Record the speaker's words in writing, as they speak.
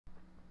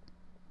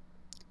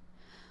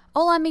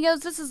Hola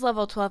amigos, this is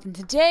level 12 and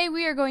today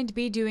we are going to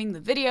be doing the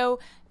video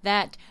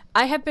that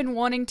I have been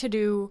wanting to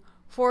do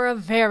for a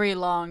very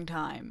long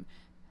time.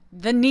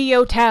 The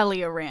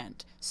Nyotalia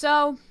Rant.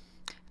 So,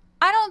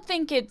 I don't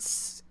think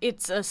it's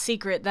a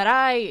secret that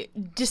I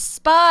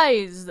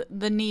despise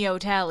the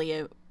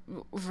Nyotalia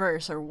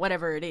verse or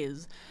whatever it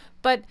is.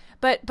 But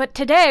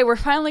today we're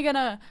finally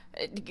gonna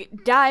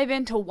dive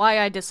into why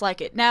I dislike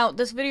it. Now,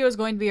 this video is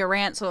going to be a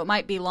rant, so it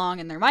might be long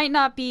and there might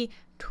not be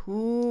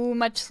too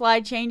much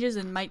slide changes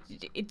and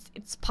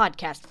it's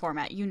podcast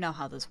format. You know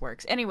how this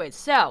works. Anyways,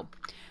 so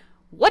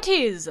what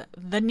is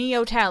the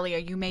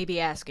Nyotalia, you may be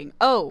asking?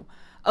 Oh,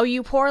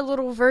 you poor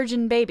little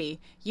virgin baby.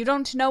 You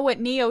don't know what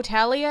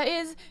Nyotalia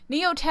is?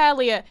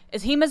 Nyotalia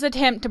is Hima's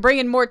attempt to bring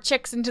in more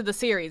chicks into the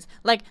series.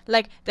 Like,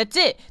 that's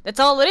it. That's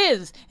all it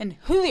is. And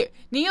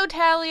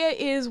Nyotalia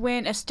is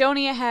when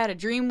Estonia had a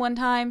dream one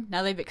time.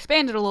 Now, they've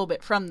expanded a little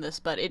bit from this,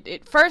 but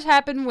it first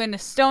happened when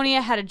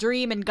Estonia had a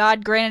dream and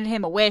God granted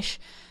him a wish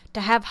to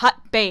have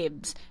hot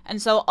babes.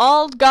 And so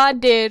all God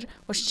did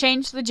was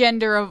change the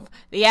gender of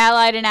the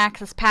Allied and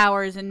Axis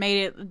powers and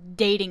made it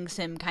dating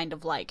sim kind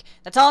of like.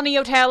 That's all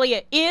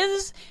Nyotalia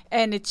is,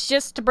 and it's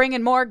just to bring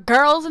in more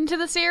girls into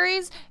the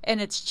series,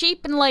 and it's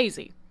cheap and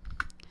lazy.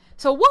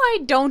 So why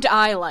don't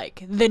I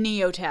like the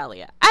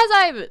Nyotalia? As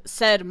I've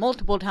said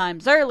multiple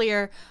times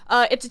earlier,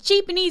 it's a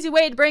cheap and easy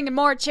way to bring in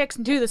more chicks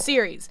into the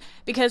series.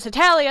 Because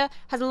Hetalia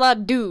has a lot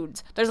of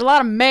dudes. There's a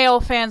lot of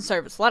male fan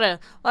service. A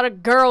lot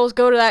of girls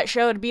go to that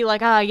show to be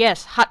like, ah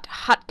yes,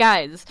 hot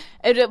guys.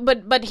 But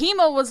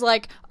Hema was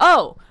like,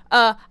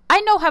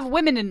 I know have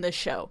women in this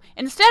show.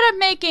 Instead of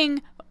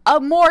making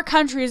more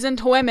countries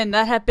into women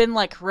that have been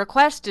like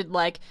requested,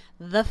 like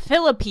the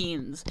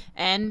Philippines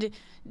and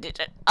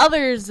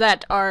others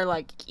that are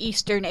like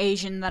Eastern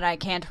Asian that I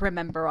can't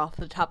remember off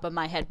the top of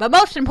my head. But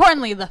most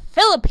importantly, the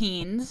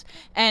Philippines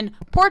and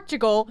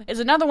Portugal is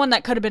another one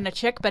that could have been a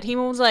chick, but he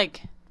was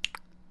like,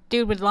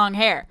 dude with long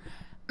hair.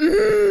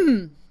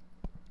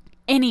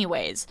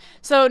 Anyways,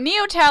 so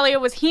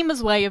Nyotalia was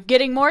Hima's way of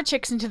getting more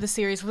chicks into the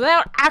series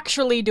without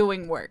actually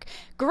doing work.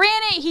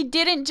 Granted, he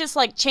didn't just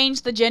like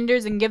change the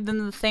genders and give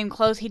them the same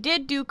clothes. He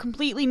did do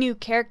completely new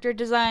character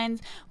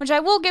designs, which I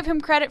will give him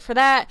credit for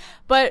that,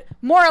 but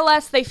more or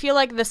less they feel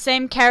like the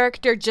same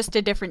character, just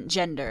a different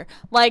gender.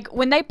 Like,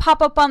 when they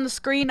pop up on the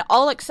screen,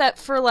 all except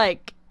for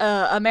like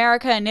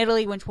America and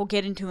Italy, which we'll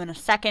get into in a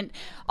second,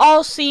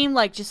 all seem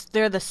like just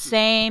they're the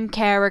same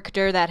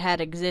character that had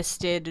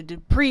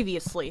existed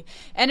previously.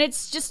 And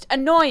it's just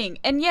annoying.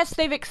 And yes,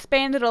 they've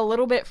expanded a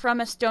little bit from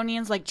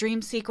Estonian's like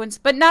dream sequence,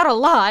 but not a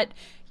lot.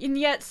 And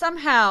yet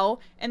somehow,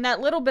 in that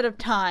little bit of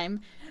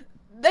time,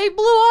 they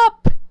blew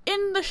up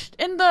in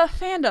the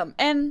fandom.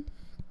 And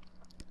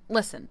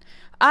listen,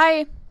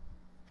 I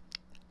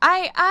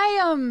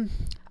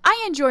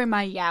enjoy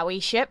my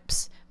yaoi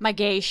ships, my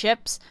gay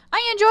ships.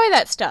 I enjoy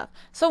that stuff.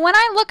 So when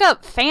I look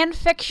up fan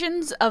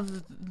fictions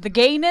of the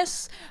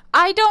gayness,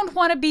 I don't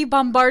want to be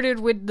bombarded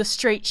with the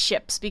straight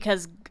ships,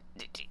 because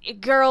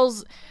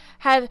girls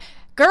have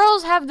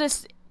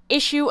this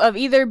issue of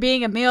either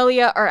being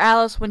Amelia or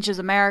Alice, which is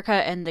America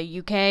and the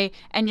UK,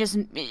 and just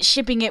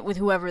shipping it with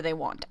whoever they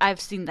want. I've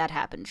seen that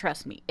happen,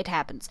 trust me, it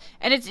happens.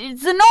 And it's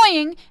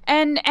annoying,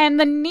 and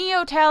the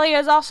Nyotalia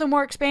is also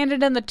more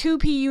expanded in the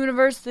 2P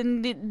universe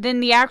than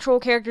the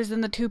actual characters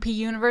in the 2P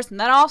universe, and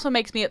that also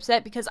makes me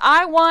upset because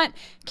I want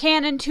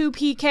canon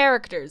 2P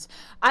characters.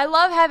 I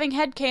love having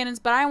headcanons,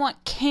 but I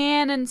want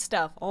canon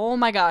stuff. Oh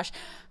my gosh.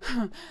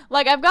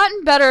 Like, I've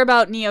gotten better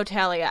about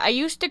Nyotalia. I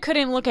used to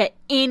couldn't look at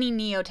any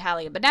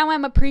Nyotalia, but now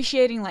I'm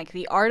appreciating, like,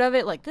 the art of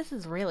it. Like, this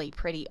is really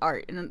pretty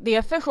art, and the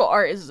official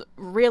art is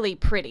really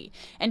pretty.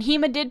 And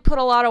Hima did put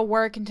a lot of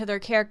work into their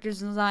characters'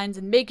 designs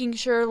and making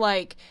sure,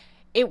 like,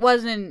 it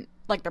wasn't,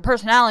 like, their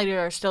personalities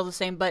are still the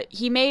same, but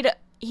he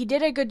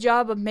did a good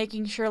job of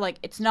making sure, like,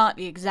 it's not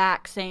the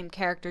exact same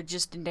character,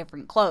 just in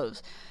different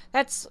clothes.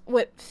 That's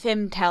what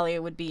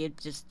Femtalia would be,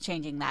 just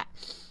changing that.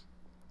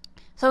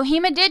 So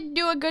Hima did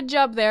do a good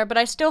job there, but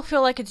I still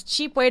feel like it's a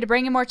cheap way to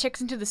bring in more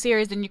chicks into the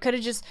series, and you could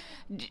have just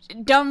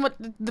done what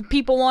the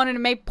people wanted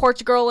and made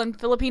Portugal and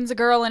Philippines a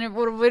girl, and it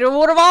would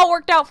have all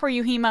worked out for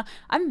you, Hima.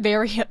 I'm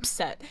very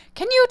upset.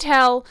 Can you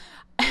tell?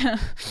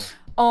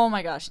 Oh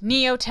my gosh,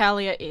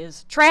 Nyotalia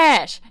is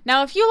trash.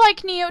 Now, if you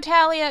like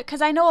Nyotalia,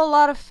 because I know a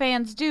lot of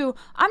fans do,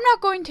 I'm not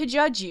going to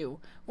judge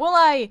you. Will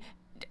I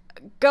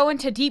go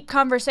into deep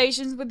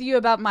conversations with you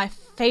about my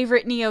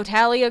favorite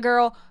Nyotalia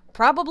girl?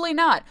 Probably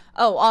not.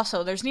 Oh,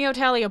 also, there's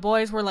Nyotalia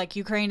boys where, like,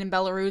 Ukraine and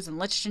Belarus and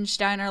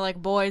Liechtenstein are, like,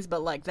 boys,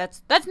 but, like,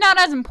 that's not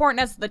as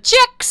important as the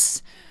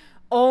chicks!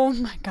 Oh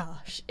my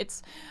gosh.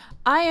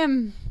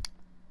 I'm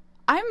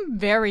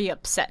very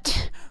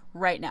upset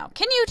right now.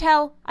 Can you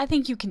tell? I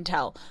think you can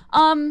tell.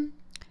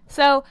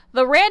 So,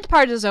 the rant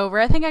part is over.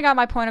 I think I got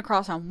my point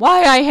across on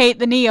why I hate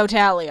the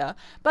Nyotalia.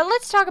 But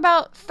let's talk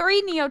about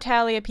 3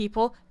 Nyotalia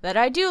people that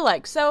I do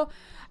like. So,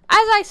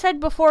 as I said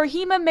before,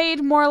 Hima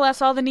made more or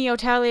less all the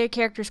Nyotalia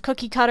characters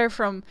cookie cutter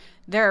from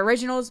their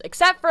originals,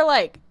 except for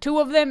like 2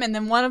 of them, and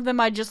then one of them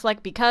I just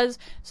like because.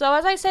 So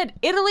as I said,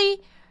 Italy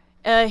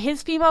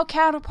His female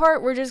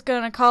counterpart, we're just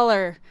gonna call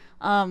her,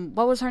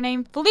 what was her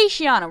name?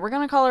 Feliciana. We're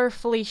gonna call her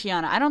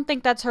Feliciana. I don't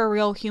think that's her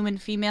real human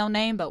female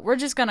name, but we're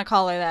just gonna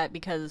call her that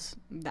because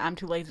I'm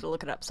too lazy to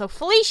look it up. So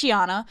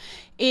Feliciana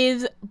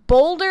is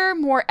bolder,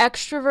 more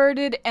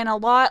extroverted, and a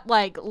lot,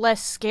 like,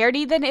 less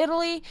scaredy than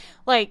Italy.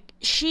 Like,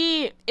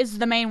 she is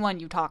the main one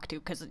you talk to,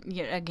 because,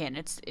 again,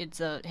 it's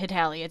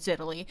Italy, it's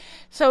Italy.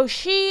 So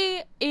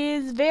she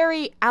is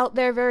very out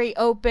there, very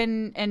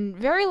open, and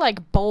very,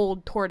 like,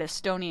 bold toward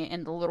Estonia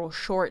in the little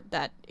short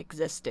that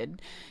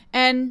existed.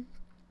 And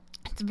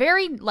it's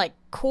very, like,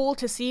 cool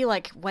to see,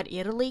 like, what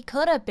Italy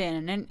could have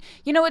been. And,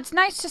 it's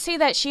nice to see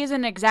that she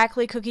isn't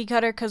exactly cookie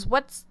cutter, because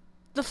what's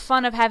the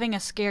fun of having a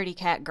scaredy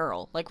cat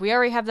girl? Like, we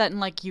already have that in,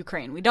 like,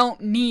 Ukraine. We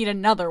don't need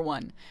another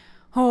one.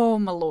 Oh,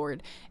 my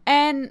lord.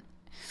 And,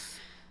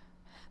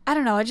 I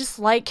don't know, I just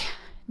like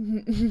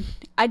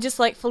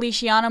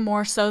Feliciana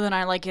more so than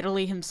I like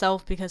Italy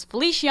himself, because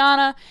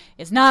Feliciana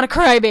is not a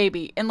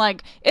crybaby. And,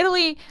 like,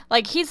 Italy,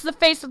 like, he's the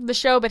face of the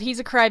show, but he's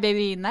a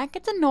crybaby, and that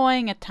gets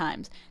annoying at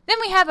times. Then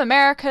we have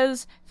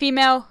America's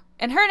female,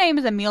 and her name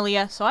is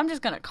Amelia, so I'm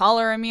just gonna call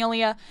her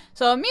Amelia.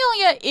 So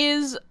Amelia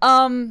is,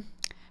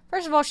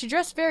 first of all, she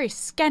dressed very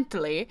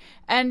scantily,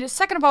 and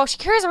second of all, she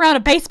carries around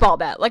a baseball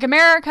bat. Like,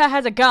 America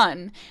has a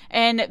gun,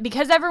 and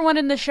because everyone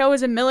in the show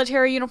is in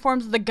military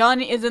uniforms, the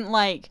gun isn't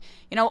like,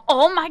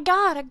 oh my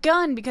god, a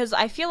gun, because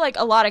I feel like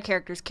a lot of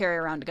characters carry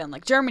around a gun.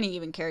 Like, Germany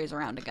even carries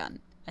around a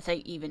gun. I say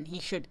even, he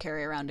should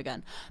carry around a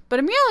gun. But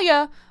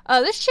Amelia,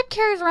 this chick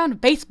carries around a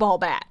baseball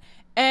bat,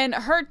 and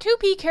her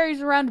 2P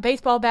carries around a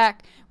baseball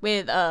bat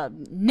with,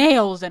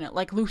 nails in it,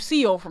 like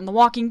Lucille from The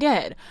Walking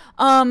Dead.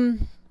 Do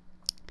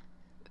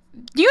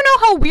you know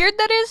how weird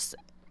that is?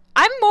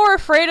 I'm more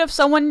afraid of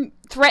someone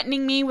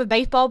threatening me with a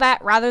baseball bat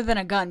rather than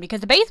a gun,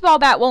 because a baseball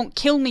bat won't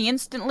kill me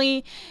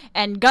instantly,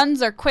 and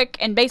guns are quick,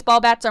 and baseball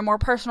bats are more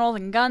personal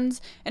than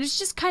guns, and it's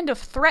just kind of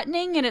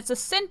threatening, and it's a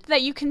sense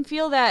that you can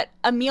feel that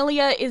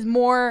Amelia is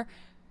more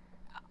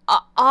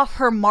off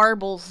her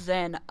marbles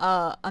than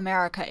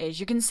America is.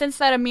 You can sense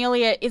that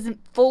Amelia isn't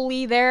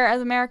fully there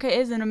as America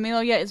is, and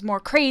Amelia is more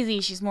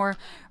crazy, she's more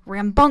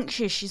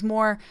rambunctious, she's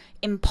more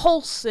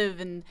impulsive,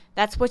 and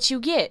that's what you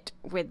get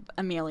with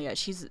Amelia.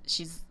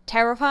 She's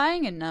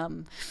terrifying,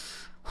 and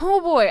oh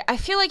boy, I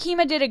feel like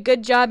Hema did a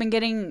good job in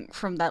getting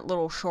from that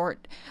little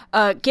short,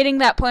 getting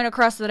that point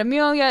across that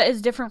Amelia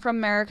is different from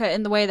America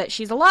in the way that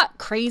she's a lot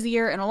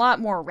crazier and a lot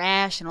more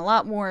rash and a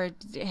lot more,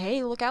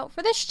 hey, look out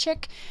for this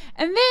chick.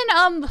 And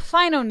then, the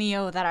final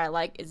Neo that I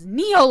like is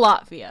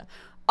Nyolatvia.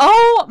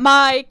 Oh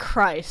my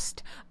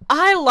Christ.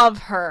 I love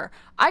her.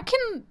 I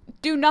can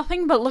do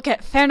nothing but look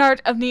at fan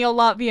art of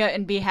Nyolatvia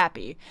and be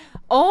happy.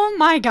 Oh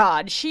my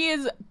god, she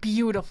is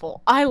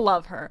beautiful. I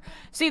love her.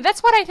 See,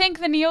 that's what I think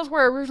the Neos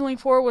were originally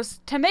for,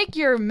 was to make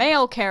your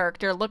male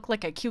character look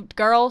like a cute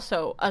girl,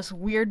 so us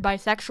weird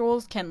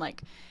bisexuals can,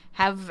 like,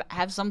 have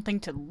something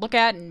to look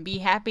at and be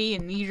happy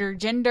and meet her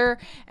gender.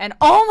 And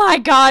oh my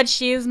god,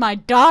 she is my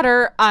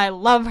daughter. I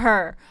love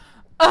her.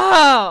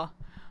 Oh!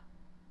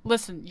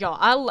 Listen, y'all,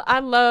 I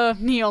love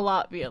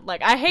Nyolatvia.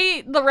 Like, I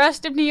hate the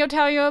rest of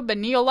Nyotalia, but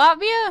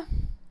Nyolatvia?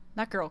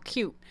 That girl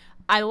cute.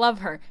 I love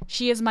her.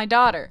 She is my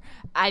daughter.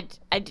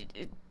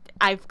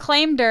 I've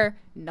claimed her.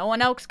 No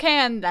one else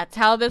can. That's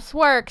how this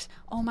works.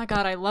 Oh my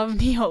god, I love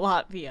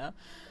Nyolatvia.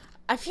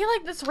 I feel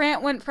like this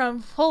rant went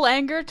from full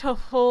anger to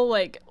full,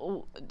 like,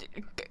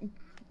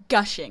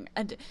 gushing.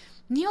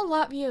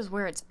 Nyolatvia is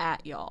where it's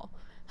at, y'all.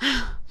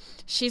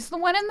 She's the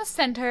one in the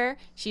center.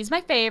 She's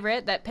my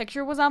favorite. That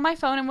picture was on my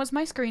phone and was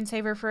my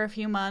screensaver for a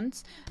few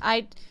months.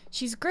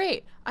 She's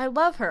great. I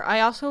love her.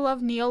 I also love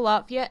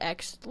Nyolatvia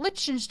x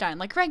Liechtenstein,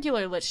 like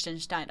regular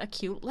Liechtenstein, a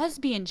cute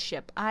lesbian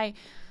ship. I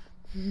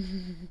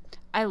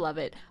love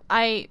it.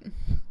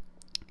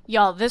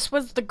 Y'all, this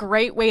was the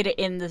great way to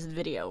end this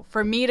video,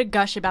 for me to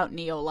gush about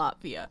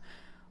Nyolatvia.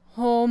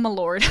 Oh my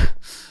lord.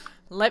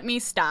 Let me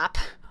stop.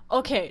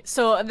 Okay,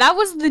 so that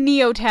was the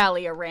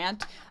Nyotalia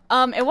rant.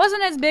 It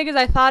wasn't as big as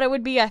I thought it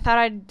would be. I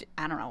don't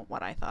know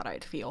what I thought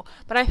I'd feel,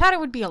 but I thought it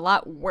would be a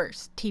lot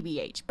worse,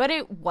 TBH, but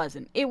it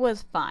wasn't. It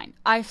was fine.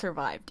 I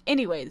survived.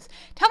 Anyways,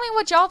 tell me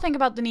what y'all think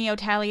about the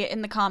Nyotalia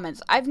in the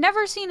comments. I've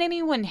never seen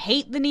anyone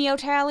hate the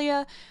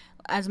Nyotalia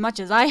as much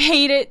as I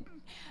hate it,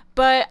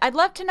 but I'd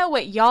love to know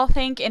what y'all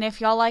think, and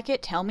if y'all like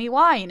it, tell me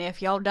why, and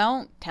if y'all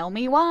don't, tell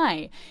me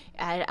why.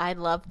 I'd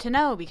love to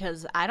know,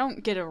 because I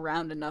don't get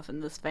around enough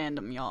in this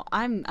fandom, y'all.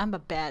 I'm a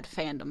bad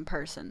fandom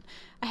person.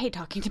 I hate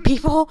talking to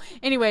people.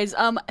 Anyways,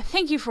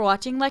 thank you for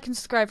watching. Like and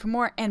subscribe for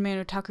more anime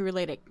and otaku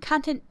related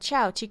content.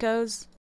 Ciao, chicos.